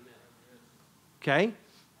 Okay?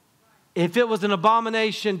 If it was an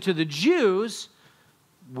abomination to the Jews,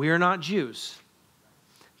 we're not Jews.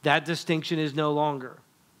 That distinction is no longer.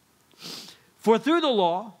 For through the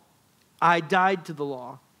law, I died to the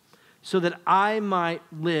law, so that I might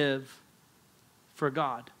live for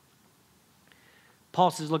God.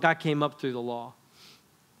 Paul says, look, I came up through the law,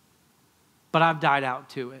 but I've died out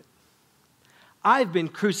to it. I've been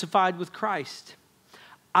crucified with Christ.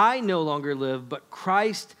 I no longer live, but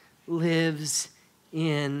Christ lives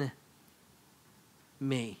in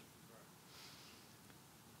me.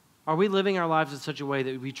 Are we living our lives in such a way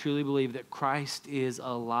that we truly believe that Christ is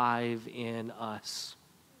alive in us?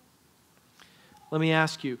 Let me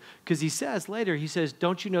ask you, because he says later, he says,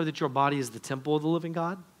 don't you know that your body is the temple of the living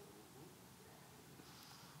God?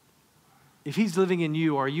 If he's living in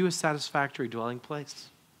you, are you a satisfactory dwelling place?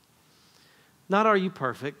 Not are you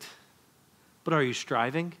perfect, but are you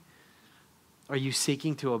striving? Are you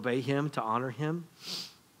seeking to obey him, to honor him?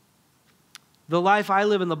 The life I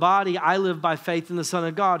live in the body, I live by faith in the Son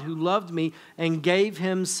of God who loved me and gave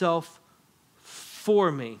himself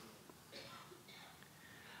for me.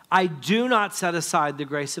 I do not set aside the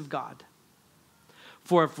grace of God.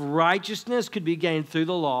 For if righteousness could be gained through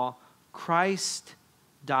the law, Christ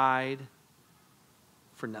died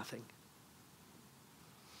for nothing.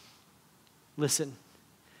 Listen,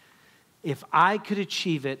 if I could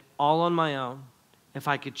achieve it all on my own, if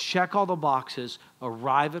I could check all the boxes,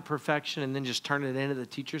 arrive at perfection, and then just turn it into the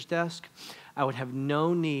teacher's desk, I would have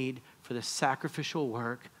no need for the sacrificial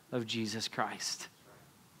work of Jesus Christ.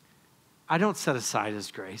 I don't set aside his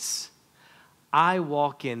grace. I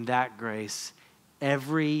walk in that grace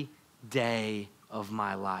every day of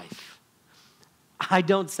my life. I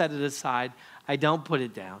don't set it aside. I don't put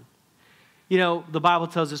it down. You know, the Bible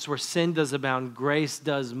tells us where sin does abound, grace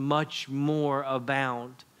does much more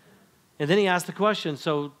abound. And then he asked the question,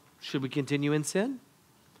 so should we continue in sin?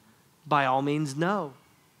 By all means, no.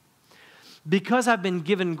 Because I've been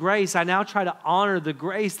given grace, I now try to honor the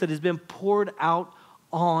grace that has been poured out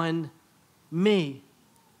on me.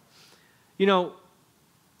 You know,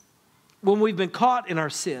 when we've been caught in our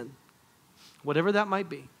sin, whatever that might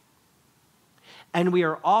be, and we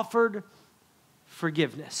are offered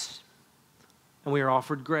forgiveness, and we are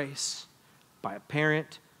offered grace by a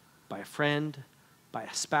parent, by a friend, by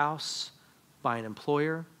a spouse, by an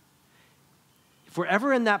employer. If we're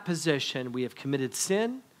ever in that position, we have committed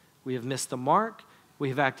sin, we have missed the mark, we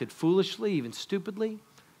have acted foolishly, even stupidly,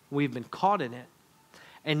 we've been caught in it.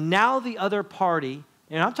 And now the other party,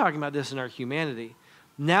 and I'm talking about this in our humanity,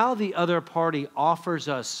 now the other party offers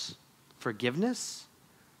us forgiveness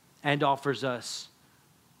and offers us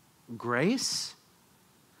grace.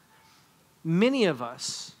 Many of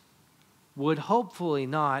us would hopefully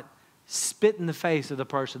not spit in the face of the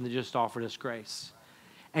person that just offered us grace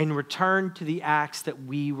and return to the acts that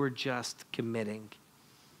we were just committing.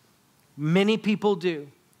 Many people do.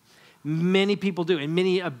 Many people do. And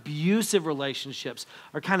many abusive relationships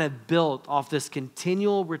are kind of built off this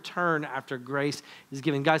continual return after grace is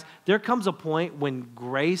given. Guys, there comes a point when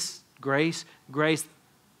grace,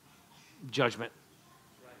 judgment.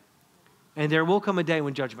 And there will come a day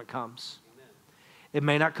when judgment comes. It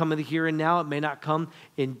may not come in the here and now. It may not come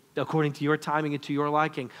in according to your timing and to your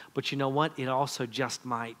liking. But you know what? It also just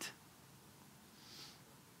might.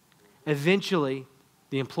 Eventually,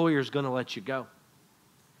 the employer is going to let you go.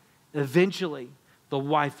 Eventually, the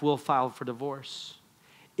wife will file for divorce.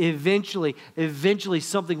 Eventually,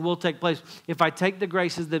 something will take place. If I take the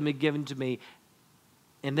graces that have been given to me,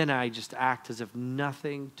 and then I just act as if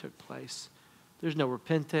nothing took place. There's no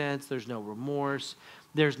repentance. There's no remorse.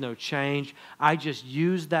 There's no change. I just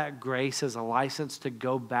use that grace as a license to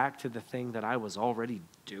go back to the thing that I was already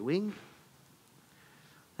doing.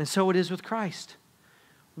 And so it is with Christ.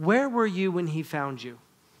 Where were you when he found you?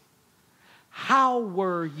 How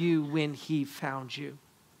were you when he found you?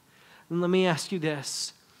 And let me ask you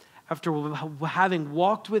this. After having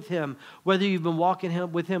walked with him, whether you've been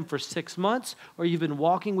walking with him for 6 months or you've been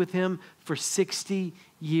walking with him for 60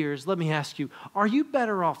 years, let me ask you, are you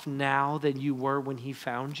better off now than you were when he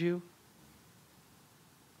found you?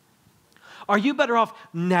 Are you better off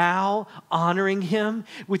now honoring him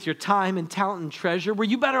with your time and talent and treasure? Were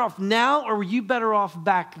you better off now or were you better off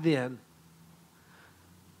back then?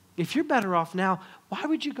 If you're better off now, why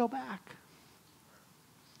would you go back?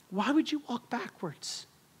 Why would you walk backwards?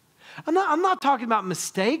 I'm not talking about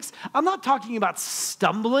mistakes. I'm not talking about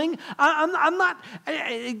stumbling. I'm not,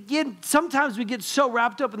 again, sometimes we get so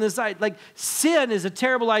wrapped up in this, like sin is a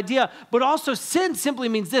terrible idea, but also sin simply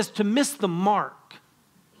means this, to miss the mark.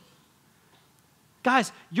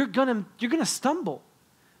 Guys, you're gonna stumble.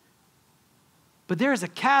 But there is a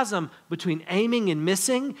chasm between aiming and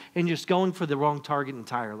missing and just going for the wrong target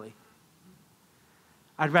entirely.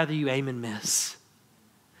 I'd rather you aim and miss.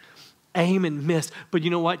 Aim and miss. But you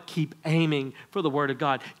know what? Keep aiming for the Word of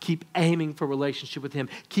God. Keep aiming for relationship with Him.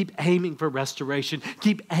 Keep aiming for restoration.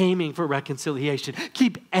 Keep aiming for reconciliation.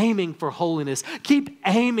 Keep aiming for holiness. Keep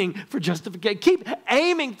aiming for justification. Keep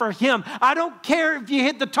aiming for Him. I don't care if you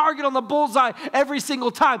hit the target on the bullseye every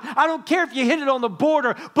single time. I don't care if you hit it on the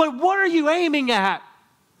border. But what are you aiming at?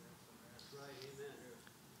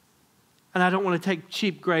 And I don't want to take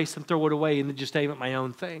cheap grace and throw it away and then just aim at my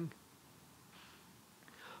own thing.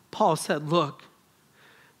 Paul said, look,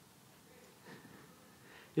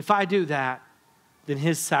 if I do that, then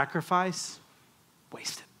his sacrifice,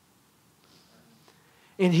 wasted.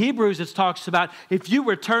 In Hebrews, it talks about if you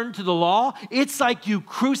return to the law, it's like you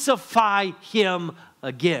crucify him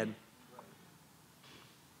again.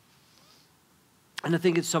 And I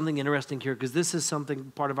think it's something interesting here because this is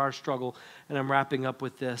something, part of our struggle, and I'm wrapping up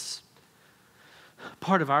with this.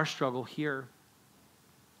 Part of our struggle here,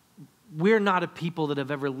 we're not a people that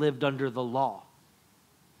have ever lived under the law.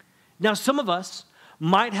 Now, some of us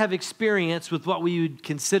might have experience with what we would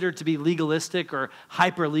consider to be legalistic or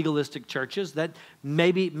hyper-legalistic churches. That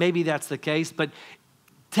maybe that's the case, but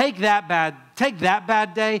take that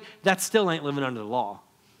bad day, that still ain't living under the law.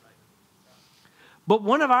 But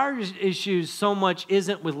one of our issues so much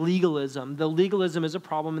isn't with legalism. The legalism is a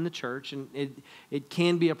problem in the church, and it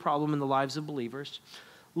can be a problem in the lives of believers.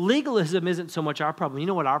 Legalism isn't so much our problem. You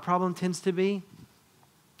know what our problem tends to be?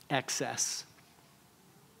 Excess.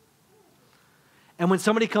 And when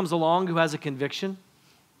somebody comes along who has a conviction,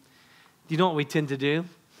 do you know what we tend to do?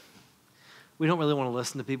 We don't really want to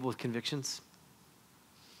listen to people with convictions.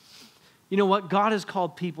 You know what? God has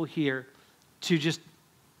called people here to just,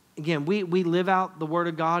 again, we live out the Word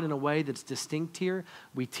of God in a way that's distinct here.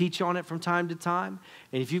 We teach on it from time to time.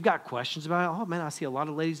 And if you've got questions about it, oh man, I see a lot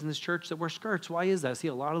of ladies in this church that wear skirts. Why is that? I see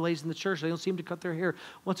a lot of ladies in the church, they don't seem to cut their hair.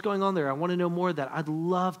 What's going on there? I want to know more of that. I'd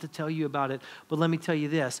love to tell you about it. But let me tell you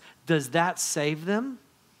this. Does that save them?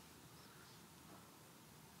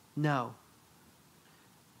 No.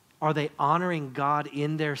 Are they honoring God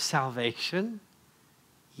in their salvation?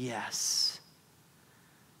 Yes.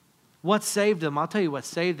 What saved them? I'll tell you what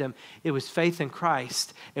saved them. It was faith in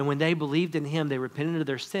Christ. And when they believed in Him, they repented of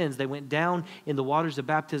their sins. They went down in the waters of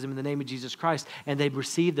baptism in the name of Jesus Christ, and they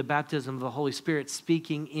received the baptism of the Holy Spirit,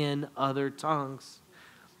 speaking in other tongues.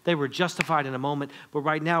 They were justified in a moment, but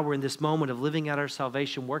right now we're in this moment of living out our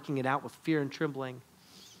salvation, working it out with fear and trembling.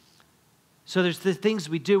 So there's the things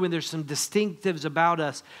we do, and there's some distinctives about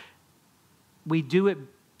us. We do it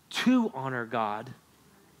to honor God,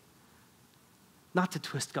 not to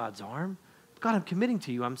twist God's arm. God, I'm committing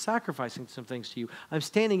to you. I'm sacrificing some things to you. I'm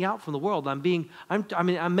standing out from the world. I'm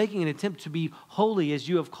making an attempt to be holy as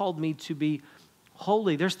you have called me to be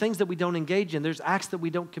holy. There's things that we don't engage in. There's acts that we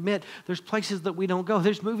don't commit. There's places that we don't go.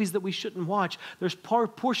 There's movies that we shouldn't watch. There's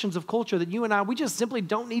portions of culture that you and I, we just simply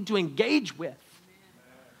don't need to engage with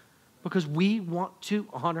because we want to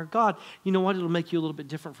honor God. You know what? It'll make you a little bit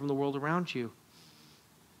different from the world around you.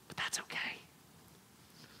 But that's okay.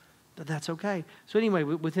 That's okay. So anyway,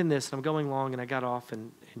 within this, I'm going long, and I got off,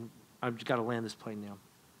 and I've got to land this plane now.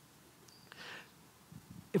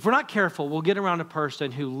 If we're not careful, we'll get around a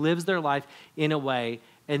person who lives their life in a way,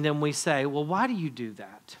 and then we say, well, why do you do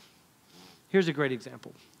that? Here's a great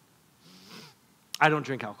example. I don't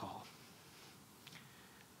drink alcohol.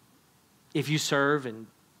 If you serve in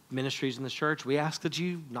ministries in the church, we ask that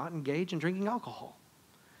you not engage in drinking alcohol.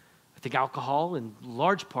 I think alcohol, in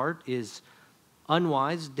large part, is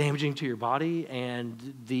unwise, damaging to your body,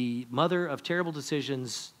 and the mother of terrible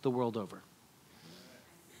decisions the world over.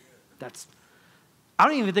 I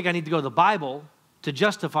don't even think I need to go to the Bible to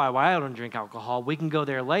justify why I don't drink alcohol. We can go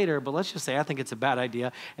there later, but let's just say I think it's a bad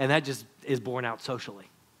idea, and that just is borne out socially.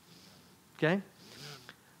 Okay?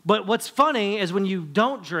 But what's funny is when you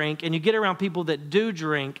don't drink and you get around people that do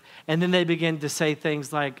drink, and then they begin to say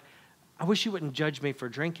things like, I wish you wouldn't judge me for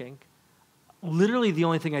drinking. Literally, the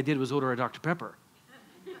only thing I did was order a Dr. Pepper.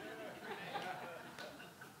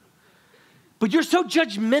 But you're so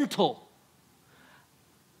judgmental.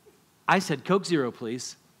 I said, Coke Zero,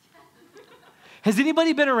 please. Has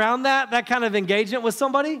anybody been around that kind of engagement with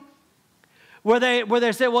somebody? Where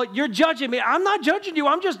they say, well, you're judging me. I'm not judging you.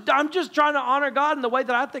 I'm just trying to honor God in the way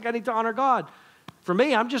that I think I need to honor God. For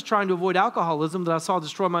me, I'm just trying to avoid alcoholism that I saw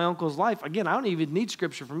destroy my uncle's life. Again, I don't even need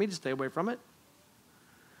scripture for me to stay away from it.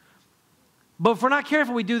 But if we're not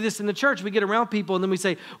careful, we do this in the church. We get around people and then we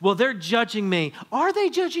say, well, they're judging me. Are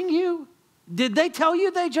they judging you? Did they tell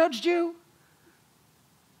you they judged you?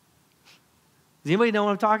 Does anybody know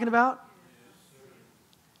what I'm talking about?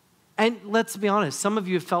 And let's be honest, some of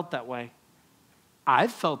you have felt that way.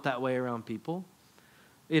 I've felt that way around people.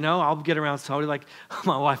 You know, I'll get around somebody like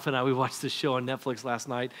my wife and I, we watched this show on Netflix last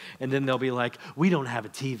night, and then they'll be like, we don't have a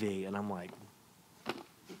TV. And I'm like,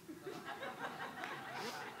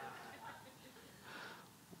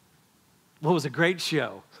 well, it was a great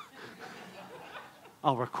show.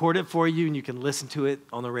 I'll record it for you, and you can listen to it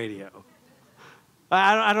on the radio.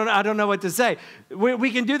 I don't know what to say.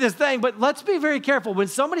 We can do this thing, but let's be very careful. When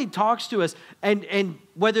somebody talks to us, and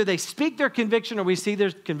whether they speak their conviction or we see their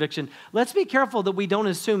conviction, let's be careful that we don't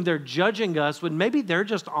assume they're judging us when maybe they're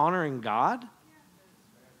just honoring God.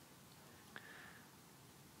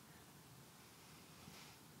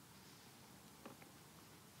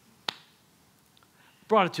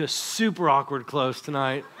 Brought it to a super awkward close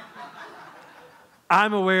tonight.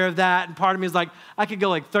 I'm aware of that, and part of me is like, I could go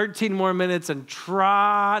like 13 more minutes and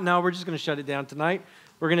try. No, we're just going to shut it down tonight.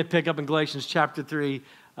 We're going to pick up in Galatians chapter 3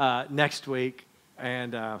 next week,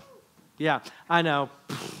 and yeah, I know.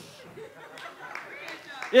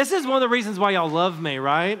 This is one of the reasons why y'all love me,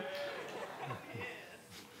 right?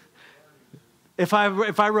 If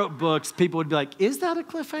I wrote books, people would be like, is that a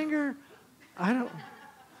cliffhanger? I don't.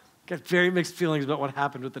 Got very mixed feelings about what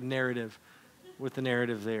happened with the narrative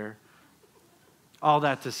there. All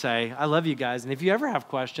that to say, I love you guys. And if you ever have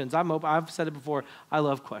questions, I'm open. I've said it before, I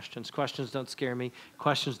love questions. Questions don't scare me.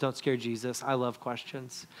 Questions don't scare Jesus. I love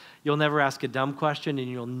questions. You'll never ask a dumb question, and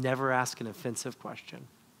you'll never ask an offensive question,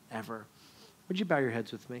 ever. Would you bow your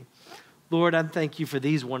heads with me? Lord, I thank you for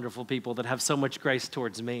these wonderful people that have so much grace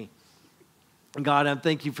towards me. And God, I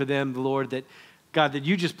thank you for them, Lord, that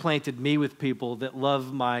you just planted me with people that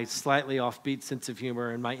love my slightly offbeat sense of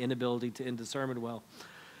humor and my inability to end a sermon well.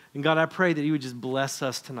 And God, I pray that you would just bless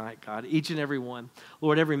us tonight, God, each and every one.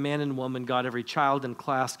 Lord, every man and woman, God, every child in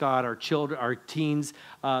class, God, our children, our teens,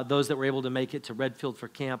 those that were able to make it to Redfield for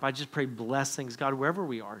camp. I just pray blessings, God, wherever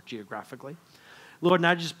we are geographically. Lord, and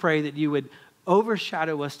I just pray that you would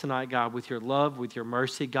overshadow us tonight, God, with your love, with your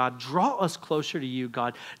mercy. God, draw us closer to you,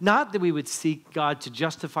 God. Not that we would seek, God, to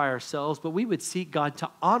justify ourselves, but we would seek, God, to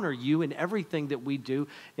honor you in everything that we do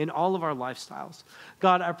in all of our lifestyles.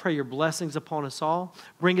 God, I pray your blessings upon us all.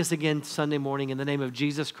 Bring us again Sunday morning. In the name of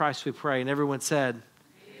Jesus Christ we pray. And everyone said,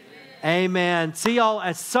 Amen. Amen. See y'all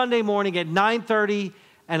at Sunday morning at 9:30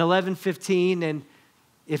 and 11:15. And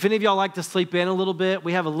if any of y'all like to sleep in a little bit,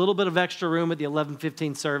 we have a little bit of extra room at the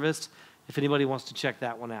 11:15 service if anybody wants to check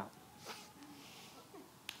that one out.